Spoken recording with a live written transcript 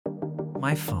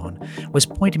my phone was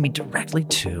pointing me directly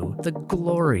to the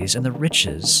glories and the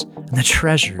riches and the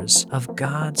treasures of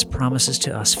God's promises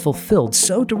to us fulfilled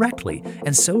so directly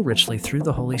and so richly through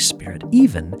the Holy Spirit,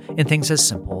 even in things as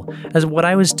simple as what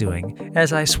I was doing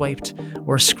as I swiped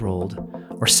or scrolled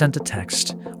or sent a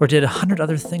text or did 100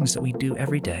 other things that we do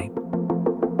every day.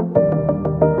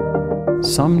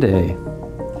 Someday,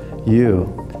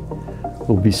 you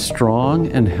will be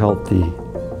strong and healthy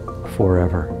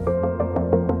forever.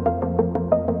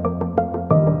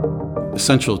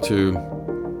 Essential to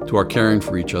our caring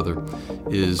for each other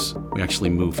is we actually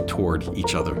move toward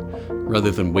each other rather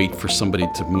than wait for somebody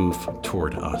to move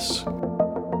toward us.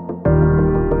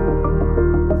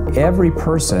 Every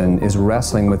person is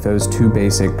wrestling with those two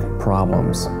basic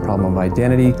problems: problem of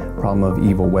identity, problem of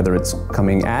evil, whether it's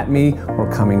coming at me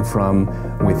or coming from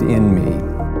within me.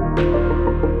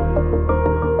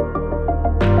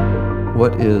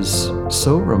 What is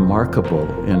so remarkable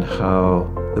in how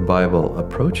the Bible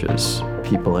approaches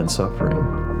people in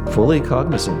suffering, fully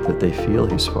cognizant that they feel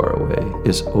he's far away,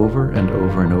 is over and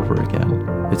over and over again.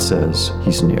 It says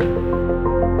he's near.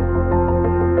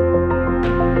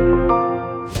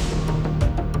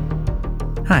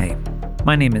 Hi,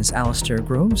 my name is Alistair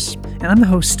Groves, and I'm the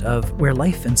host of Where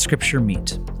Life and Scripture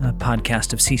Meet, a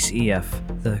podcast of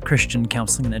CCEF, the Christian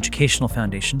Counseling and Educational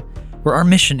Foundation, where our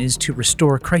mission is to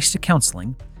restore Christ to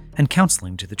counseling and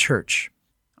counseling to the church.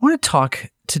 I want to talk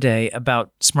today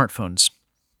about smartphones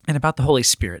and about the Holy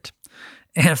Spirit.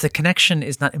 And if the connection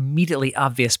is not immediately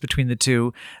obvious between the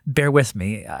two, bear with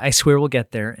me. I swear we'll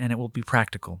get there and it will be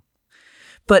practical.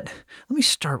 But let me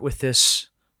start with this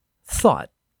thought,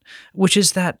 which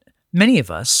is that many of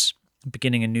us,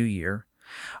 beginning a new year,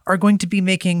 are going to be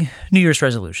making New Year's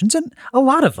resolutions. And a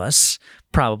lot of us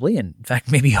probably, and in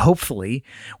fact, maybe hopefully,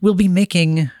 will be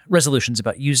making resolutions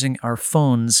about using our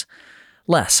phones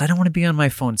less. I don't want to be on my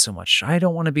phone so much. I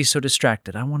don't want to be so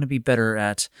distracted. I want to be better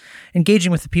at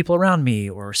engaging with the people around me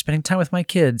or spending time with my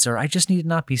kids, or I just need to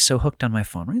not be so hooked on my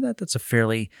phone, right? That's a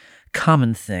fairly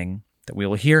common thing that we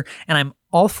will hear, and I'm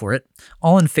all for it,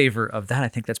 all in favor of that. I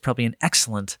think that's probably an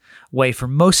excellent way for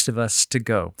most of us to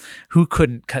go. Who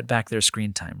couldn't cut back their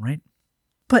screen time, right?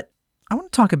 But I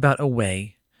want to talk about a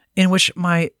way in which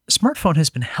my smartphone has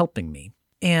been helping me.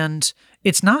 And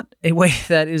it's not a way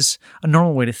that is a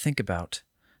normal way to think about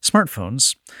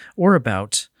smartphones or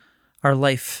about our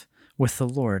life with the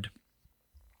Lord.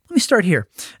 Let me start here.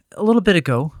 A little bit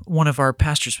ago, one of our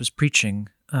pastors was preaching.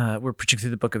 We're preaching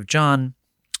through the book of John,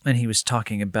 and he was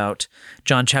talking about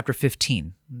John chapter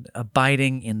 15,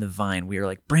 abiding in the vine. We are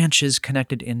like branches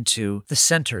connected into the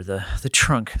center, the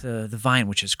trunk, the vine,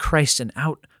 which is Christ, and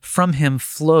out from him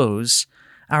flows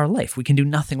our life. We can do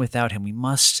nothing without him. We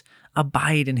must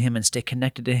abide in him and stay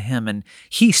connected to him, and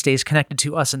he stays connected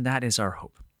to us, and that is our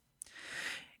hope.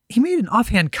 He made an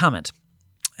offhand comment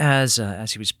as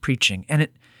he was preaching, and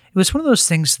it was one of those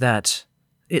things that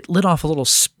it lit off a little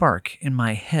spark in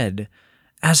my head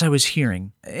as I was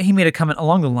hearing. He made a comment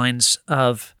along the lines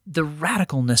of the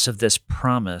radicalness of this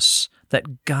promise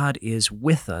that God is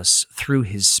with us through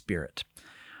his Spirit,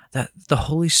 that the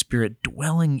Holy Spirit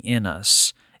dwelling in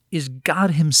us is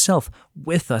God himself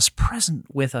with us, present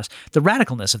with us. The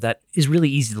radicalness of that is really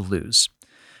easy to lose.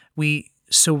 We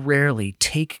so rarely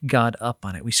take God up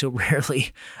on it. We so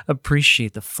rarely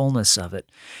appreciate the fullness of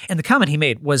it. And the comment he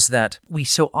made was that we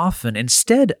so often,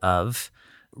 instead of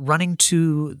running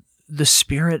to the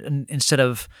Spirit, and instead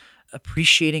of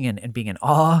appreciating and being in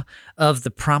awe of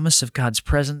the promise of God's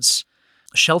presence,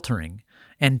 sheltering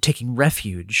and taking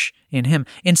refuge in him,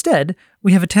 instead,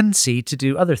 we have a tendency to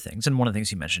do other things. And one of the things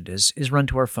he mentioned is run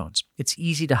to our phones. It's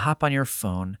easy to hop on your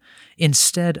phone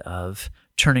instead of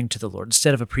turning to the Lord,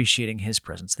 instead of appreciating his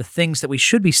presence. The things that we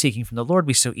should be seeking from the Lord,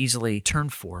 we so easily turn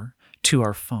to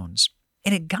our phones.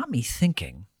 And it got me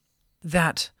thinking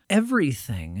that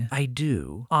everything I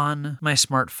do on my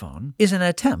smartphone is an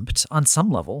attempt, on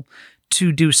some level,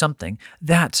 to do something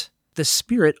that the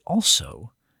Spirit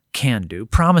also can do,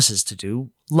 promises to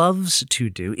do, loves to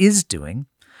do, is doing,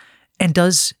 and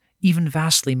does even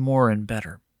vastly more and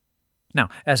better. Now,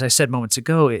 as I said moments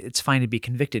ago, it's fine to be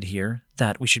convicted here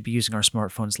that we should be using our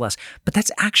smartphones less, but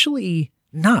that's actually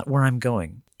not where I'm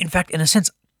going. In fact, in a sense,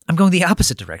 I'm going the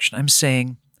opposite direction. I'm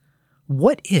saying,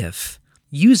 what if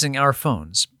using our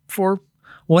phones for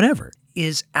whatever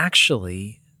is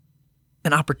actually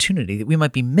an opportunity that we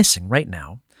might be missing right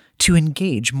now to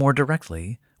engage more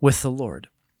directly with the Lord?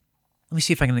 Let me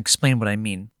see if I can explain what I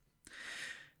mean.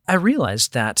 I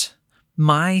realized that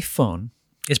my phone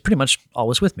is pretty much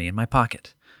always with me in my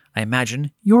pocket. I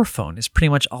imagine your phone is pretty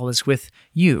much always with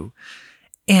you.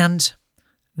 And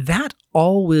that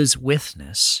always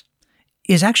withness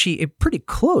is actually a pretty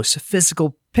close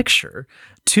physical picture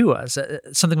to us,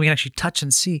 something we can actually touch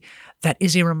and see, that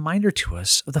is a reminder to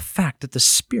us of the fact that the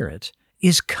Spirit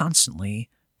is constantly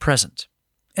present.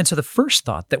 And so the first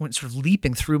thought that went sort of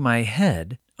leaping through my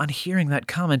head on hearing that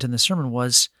comment in the sermon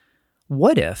was,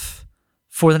 what if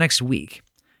for the next week,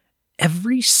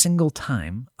 every single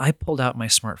time I pulled out my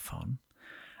smartphone,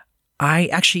 I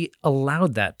actually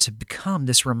allowed that to become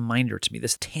this reminder to me,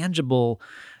 this tangible,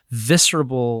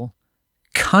 visceral,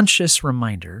 conscious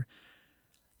reminder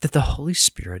that the Holy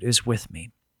Spirit is with me.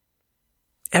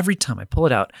 Every time I pull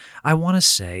it out, I want to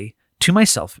say to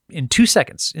myself in 2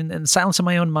 seconds, in the silence of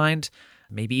my own mind,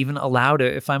 maybe even aloud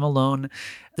if I'm alone,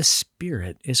 the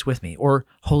Spirit is with me, or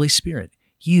Holy Spirit,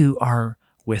 you are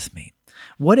with me.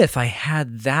 What if I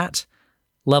had that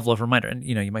level of reminder? And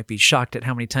you might be shocked at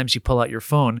how many times you pull out your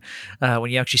phone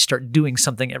when you actually start doing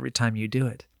something every time you do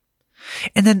it.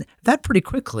 And then that pretty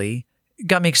quickly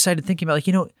got me excited thinking about,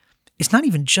 it's not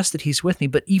even just that he's with me,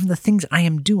 but even the things I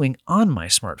am doing on my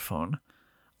smartphone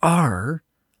are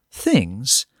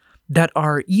things that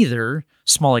are either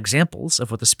small examples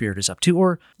of what the Spirit is up to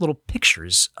or little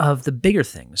pictures of the bigger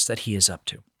things that he is up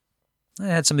to. I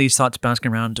had some of these thoughts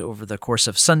bouncing around over the course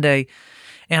of Sunday,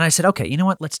 and I said, okay, you know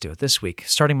what? Let's do it this week.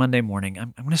 Starting Monday morning,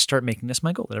 I'm going to start making this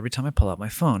my goal, that every time I pull out my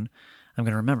phone, I'm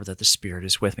going to remember that the Spirit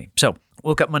is with me. So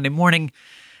woke up Monday morning.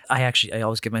 I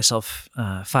always give myself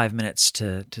 5 minutes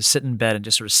to sit in bed and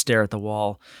just sort of stare at the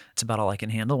wall. It's about all I can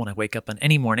handle when I wake up on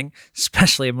any morning,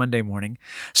 especially a Monday morning.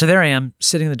 So there I am,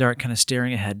 sitting in the dark, kind of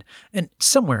staring ahead. And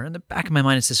somewhere in the back of my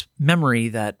mind is this memory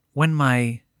that when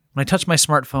I touch my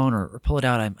smartphone or pull it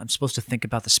out, I'm supposed to think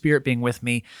about the Spirit being with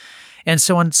me. And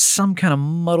so in some kind of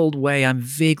muddled way, I'm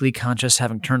vaguely conscious,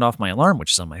 having turned off my alarm,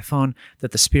 which is on my phone,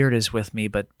 that the Spirit is with me,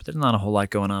 but there's not a whole lot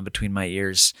going on between my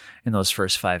ears in those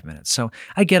first 5 minutes. So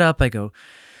I get up, I go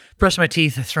brush my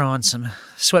teeth, I throw on some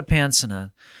sweatpants and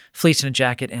a fleece and a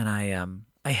jacket, and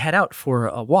I head out for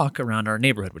a walk around our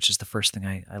neighborhood, which is the first thing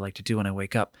I like to do when I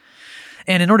wake up.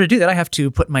 And in order to do that, I have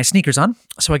to put my sneakers on.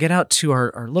 So I get out to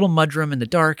our little mudroom in the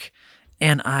dark,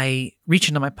 and I reach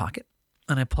into my pocket,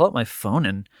 and I pull out my phone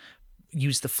and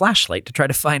use the flashlight to try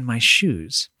to find my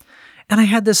shoes. And I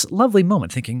had this lovely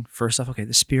moment thinking, first off, okay,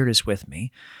 the Spirit is with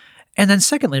me. And then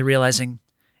secondly, realizing,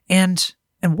 and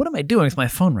what am I doing with my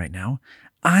phone right now?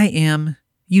 I am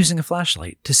using a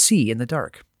flashlight to see in the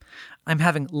dark. I'm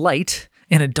having light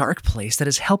in a dark place that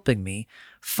is helping me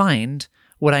find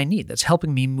what I need, that's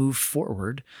helping me move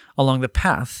forward along the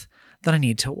path that I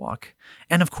need to walk.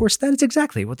 And of course, that is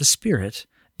exactly what the Spirit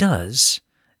does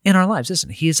in our lives,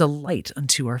 isn't it? He is a light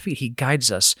unto our feet. He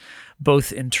guides us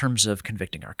both in terms of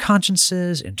convicting our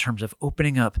consciences, in terms of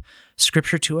opening up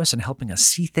Scripture to us and helping us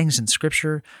see things in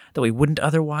Scripture that we wouldn't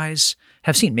otherwise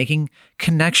have seen, making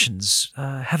connections,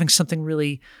 having something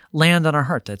really land on our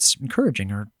heart that's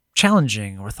encouraging or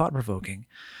challenging or thought-provoking,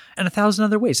 and 1,000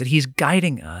 other ways that he's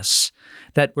guiding us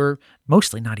that we're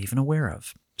mostly not even aware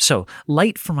of. So,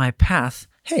 light for my path,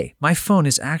 hey, my phone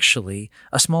is actually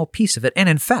a small piece of it. And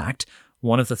in fact,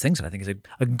 one of the things that I think is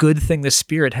a good thing the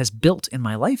Spirit has built in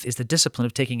my life is the discipline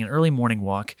of taking an early morning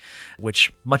walk,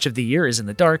 which much of the year is in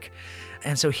the dark.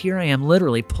 And so here I am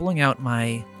literally pulling out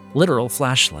my literal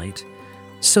flashlight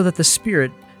so that the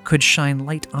Spirit could shine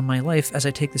light on my life as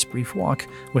I take this brief walk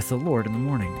with the Lord in the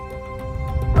morning.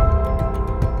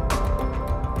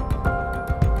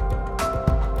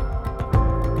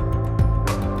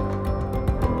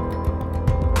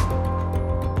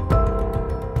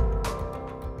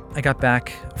 I got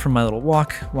back from my little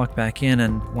walked back in,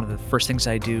 and one of the first things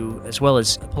I do, as well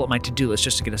as pull up my to-do list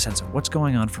just to get a sense of what's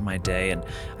going on for my day. And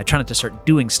I try not to start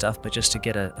doing stuff, but just to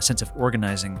get a sense of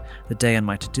organizing the day on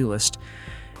my to-do list.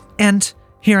 And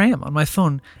here I am on my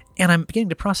phone, and I'm beginning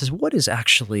to process what is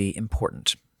actually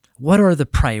important. What are the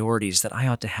priorities that I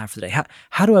ought to have for the day?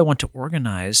 How do I want to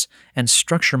organize and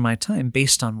structure my time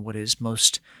based on what is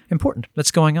most important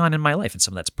that's going on in my life? And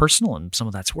some of that's personal and some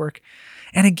of that's work.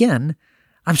 And again,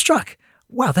 I'm struck.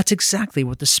 Wow, that's exactly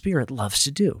what the Spirit loves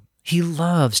to do. He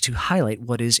loves to highlight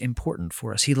what is important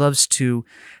for us. He loves to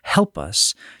help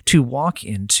us to walk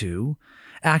into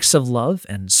acts of love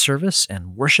and service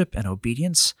and worship and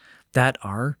obedience that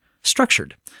are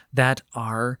structured, that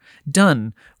are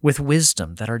done with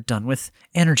wisdom, that are done with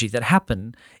energy, that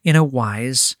happen in a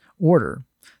wise order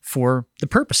for the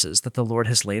purposes that the Lord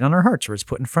has laid on our hearts or has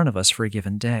put in front of us for a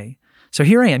given day. So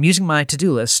here I am using my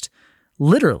to-do list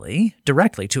literally,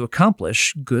 directly to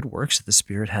accomplish good works that the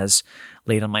Spirit has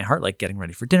laid on my heart, like getting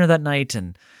ready for dinner that night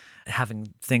and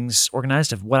having things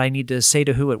organized of what I need to say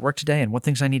to who at work today and what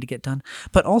things I need to get done,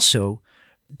 but also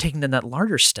taking then that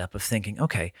larger step of thinking,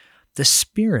 okay, the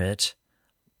Spirit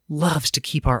loves to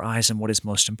keep our eyes on what is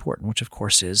most important, which of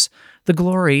course is the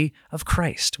glory of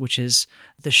Christ, which is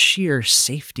the sheer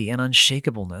safety and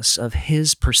unshakableness of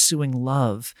his pursuing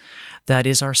love that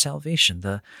is our salvation,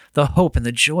 the hope and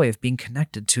the joy of being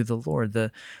connected to the Lord,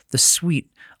 the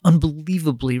sweet,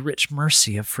 unbelievably rich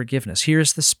mercy of forgiveness.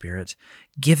 Here's the Spirit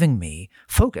giving me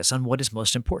focus on what is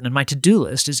most important. And my to-do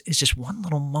list is just one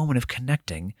little moment of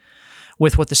connecting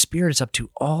with what the Spirit is up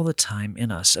to all the time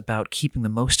in us about keeping the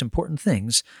most important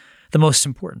things the most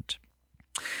important.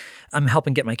 I'm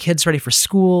helping get my kids ready for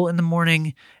school in the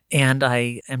morning, and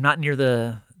I am not near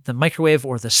the microwave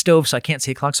or the stove, so I can't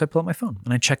see a clock, so I pull out my phone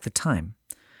and I check the time.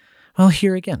 Well,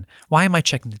 here again, why am I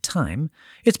checking the time?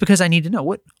 It's because I need to know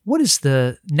what is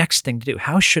the next thing to do?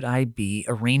 How should I be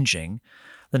arranging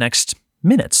the next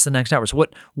minutes, the next hours?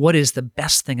 What is the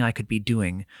best thing I could be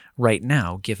doing right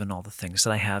now, given all the things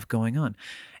that I have going on?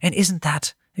 And isn't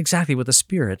that exactly what the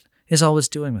Spirit is always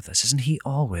doing with us? Isn't he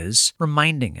always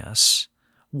reminding us,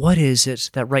 what is it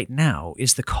that right now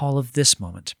is the call of this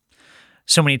moment?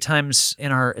 So many times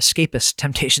in our escapist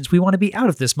temptations, we want to be out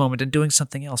of this moment and doing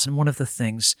something else. And one of the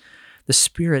things the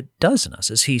Spirit does in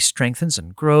us as he strengthens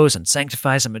and grows and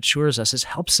sanctifies and matures us is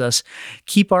helps us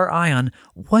keep our eye on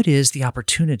what is the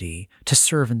opportunity to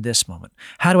serve in this moment.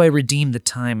 How do I redeem the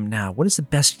time now? What is the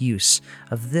best use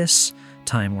of this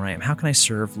time where I am? How can I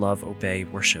serve, love, obey,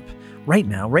 worship right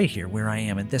now, right here, where I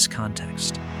am in this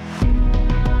context?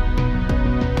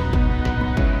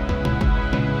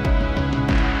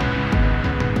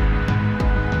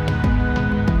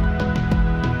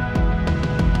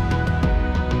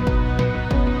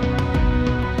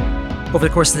 Over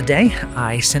the course of the day,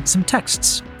 I sent some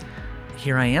texts.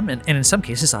 Here I am, and in some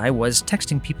cases, I was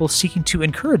texting people seeking to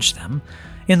encourage them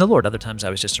in the Lord. Other times, I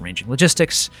was just arranging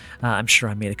logistics. I'm sure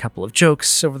I made a couple of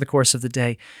jokes over the course of the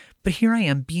day. But here I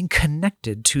am being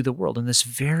connected to the world in this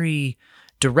very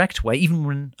direct way, even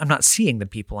when I'm not seeing the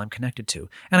people I'm connected to.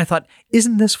 And I thought,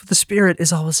 isn't this what the Spirit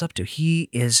is always up to? He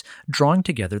is drawing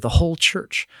together the whole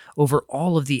church over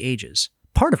all of the ages.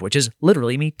 Part of which is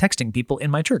literally me texting people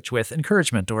in my church with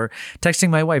encouragement, or texting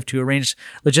my wife to arrange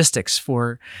logistics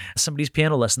for somebody's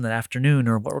piano lesson that afternoon,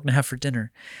 or what we're going to have for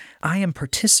dinner. I am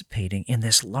participating in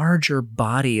this larger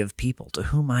body of people to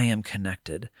whom I am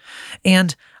connected.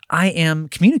 And I am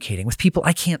communicating with people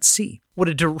I can't see. What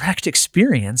a direct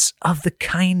experience of the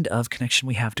kind of connection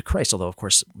we have to Christ, although, of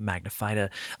course, magnified a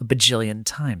bajillion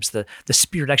times. The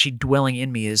Spirit actually dwelling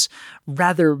in me is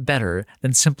rather better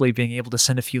than simply being able to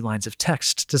send a few lines of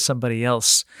text to somebody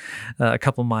else a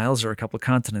couple miles or a couple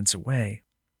continents away.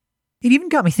 It even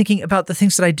got me thinking about the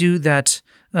things that I do that,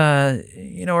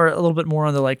 are a little bit more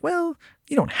on the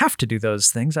you don't have to do those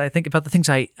things. I think about the things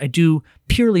I do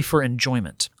purely for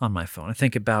enjoyment on my phone. I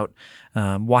think about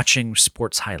watching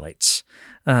sports highlights.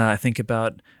 I think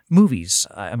about movies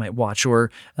I might watch,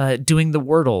 or doing the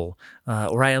Wordle,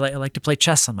 or I like to play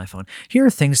chess on my phone. Here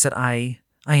are things that I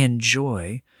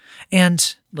enjoy.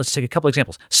 And let's take a couple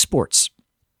examples. Sports.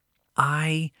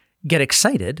 I get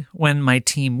excited when my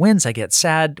team wins. I get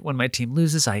sad when my team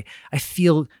loses. I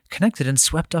feel connected and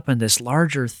swept up in this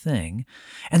larger thing.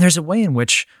 And there's a way in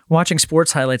which watching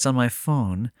sports highlights on my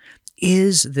phone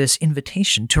is this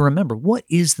invitation to remember what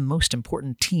is the most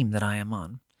important team that I am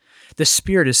on. The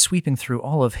Spirit is sweeping through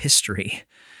all of history.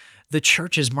 The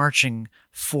church is marching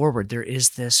forward. There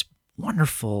is this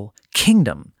wonderful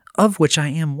kingdom of which I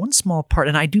am one small part,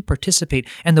 and I do participate.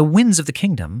 And the wins of the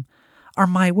kingdom are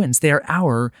my wins. They are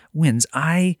our wins.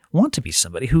 I want to be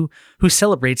somebody who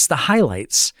celebrates the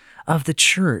highlights of the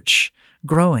church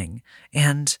growing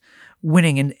and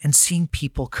winning, and seeing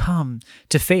people come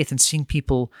to faith, and seeing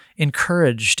people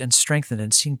encouraged and strengthened,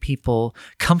 and seeing people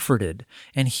comforted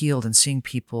and healed, and seeing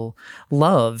people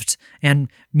loved and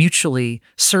mutually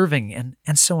serving, and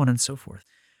so on and so forth.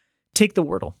 Take the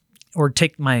Wordle. Or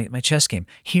take my chess game.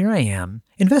 Here I am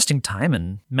investing time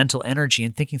and mental energy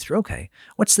and thinking through, okay,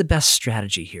 what's the best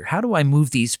strategy here? How do I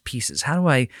move these pieces? How do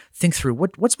I think through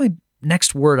what's my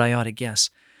next word I ought to guess?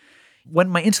 When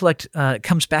my intellect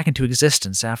comes back into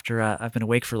existence after I've been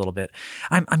awake for a little bit,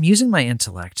 I'm using my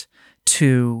intellect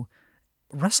to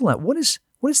wrestle out what is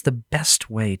the best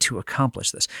way to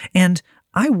accomplish this. And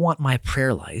I want my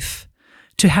prayer life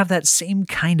to have that same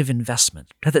kind of investment,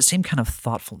 to have that same kind of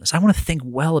thoughtfulness. I want to think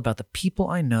well about the people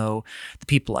I know, the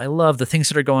people I love, the things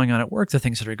that are going on at work, the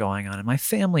things that are going on in my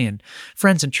family and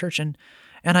friends and church. And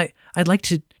And I'd like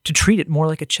to treat it more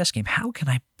like a chess game. How can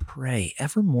I pray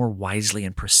ever more wisely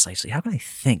and precisely? How can I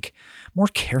think more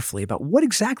carefully about what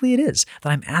exactly it is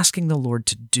that I'm asking the Lord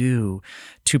to do,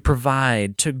 to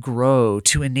provide, to grow,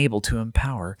 to enable, to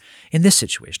empower in this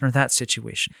situation or that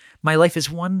situation? My life is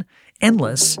one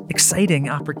endless, exciting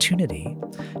opportunity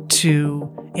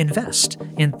to invest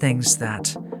in things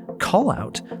that call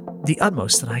out the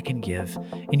utmost that I can give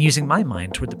in using my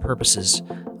mind toward the purposes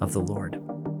of the Lord.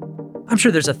 I'm sure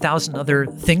there's 1,000 other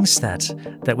things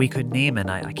that we could name,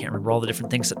 and I can't remember all the different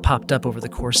things that popped up over the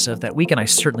course of that week, and I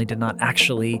certainly did not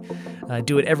actually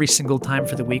do it every single time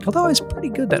for the week, although I was pretty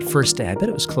good that first day. I bet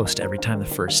it was close to every time the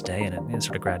first day, and it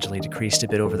sort of gradually decreased a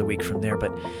bit over the week from there,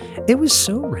 but it was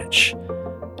so rich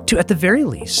to, at the very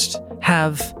least,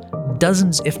 have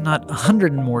dozens, if not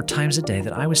 100 and more times a day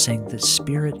that I was saying, the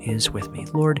Spirit is with me.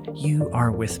 Lord, you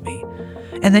are with me.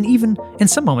 And then even in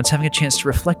some moments having a chance to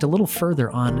reflect a little further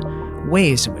on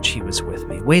ways in which he was with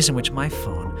me, ways in which my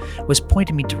phone was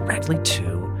pointing me directly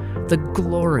to the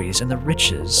glories and the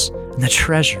riches and the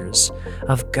treasures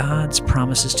of God's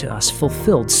promises to us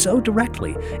fulfilled so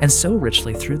directly and so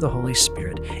richly through the Holy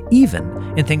Spirit,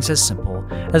 even in things as simple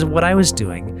as what I was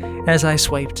doing as I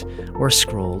swiped or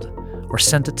scrolled or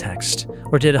sent a text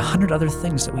or did 100 other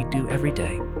things that we do every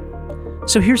day.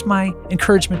 So here's my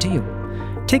encouragement to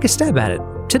you. Take a stab at it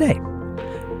today.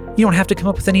 You don't have to come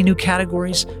up with any new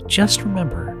categories. Just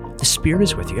remember, the Spirit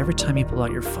is with you every time you pull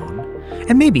out your phone.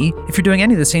 And maybe, if you're doing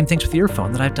any of the same things with your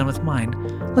phone that I've done with mine,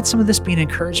 let some of this be an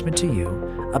encouragement to you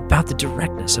about the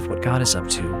directness of what God is up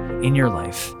to in your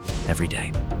life every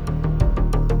day.